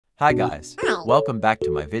Hi guys, welcome back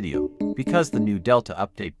to my video. Because the new Delta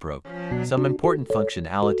update broke some important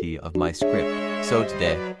functionality of my script, so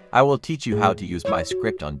today I will teach you how to use my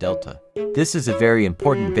script on Delta. This is a very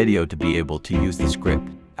important video to be able to use the script.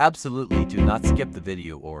 Absolutely do not skip the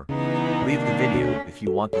video or leave the video if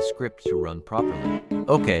you want the script to run properly.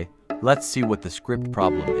 Okay, let's see what the script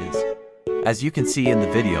problem is. As you can see in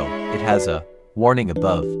the video, it has a warning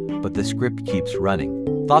above, but the script keeps running.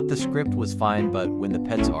 Thought the script was fine, but when the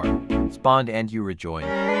pets are spawned and you rejoin,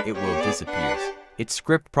 it will disappear. It's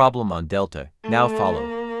script problem on Delta. Now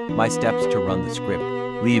follow my steps to run the script.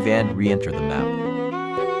 Leave and re-enter the map.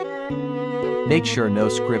 Make sure no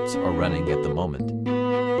scripts are running at the moment.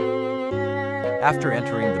 After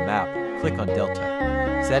entering the map, click on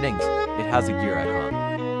Delta. Settings, it has a gear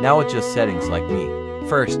icon. Now adjust settings like me.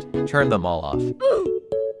 First, turn them all off.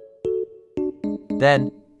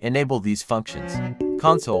 Then, enable these functions.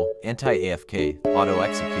 Console, anti-AFK,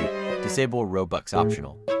 auto-execute, disable Robux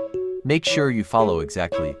optional. Make sure you follow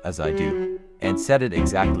exactly as I do, and set it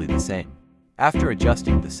exactly the same. After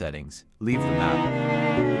adjusting the settings, leave the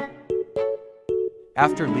map.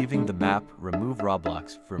 After leaving the map, remove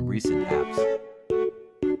Roblox from recent apps.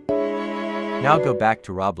 Now go back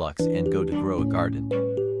to Roblox and go to Grow a Garden.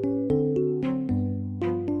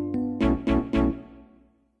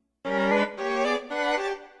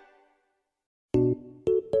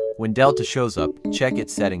 When Delta shows up, check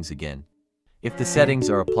its settings again. If the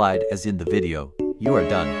settings are applied as in the video, you are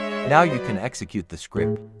done. Now you can execute the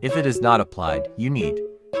script. If it is not applied, you need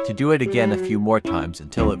to do it again a few more times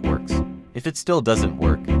until it works. If it still doesn't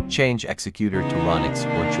work, change Executor to Ronix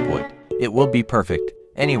or DUPE. It will be perfect.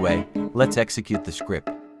 Anyway, let's execute the script.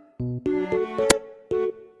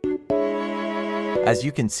 As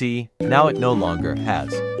you can see, now it no longer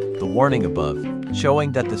has the warning above,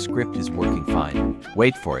 showing that the script is working fine.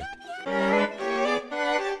 Wait for it.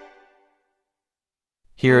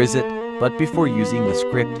 Here is it, but before using the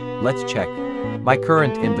script, let's check my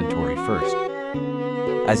current inventory first.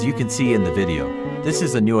 As you can see in the video, this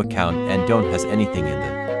is a new account and don't has anything in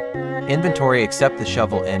the inventory except the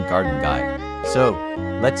shovel and garden guide. So,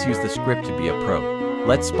 let's use the script to be a pro.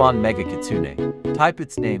 Let's spawn Mega Kitsune. Type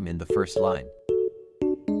its name in the first line.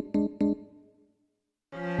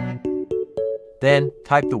 Then,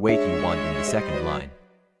 type the weight you want in the second line.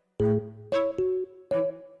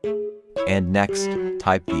 And next,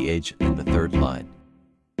 type the age in the third line.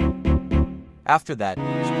 After that,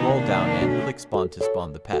 scroll down and click spawn to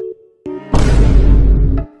spawn the pet.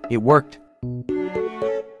 It worked!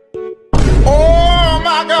 Oh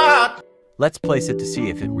my god! Let's place it to see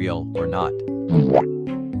if it's real or not.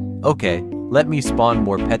 Okay, let me spawn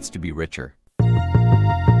more pets to be richer.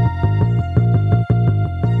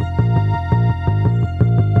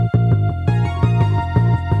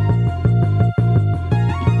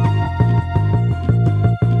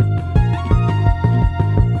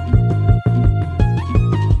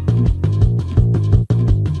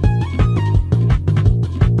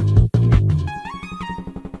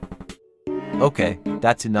 Okay,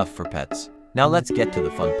 that's enough for pets. Now let's get to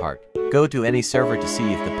the fun part. Go to any server to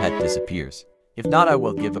see if the pet disappears. If not, I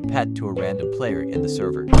will give a pet to a random player in the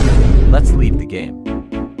server. Let's leave the game.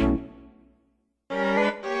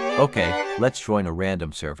 Okay, let's join a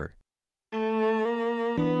random server.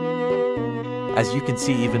 As you can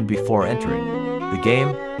see, even before entering the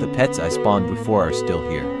game, the pets I spawned before are still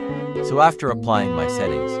here. So after applying my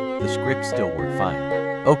settings, the script still worked fine.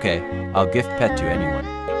 Okay, I'll gift pet to anyone.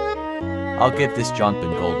 I'll give this Jonathan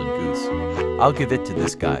Golden Goose. I'll give it to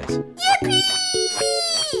this guys.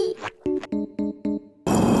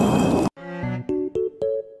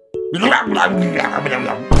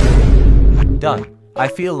 Done. I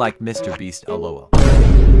feel like Mr. Beast, LOL.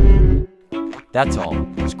 That's all.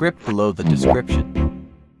 Script below the description.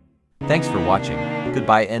 Thanks for watching.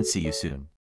 Goodbye and see you soon.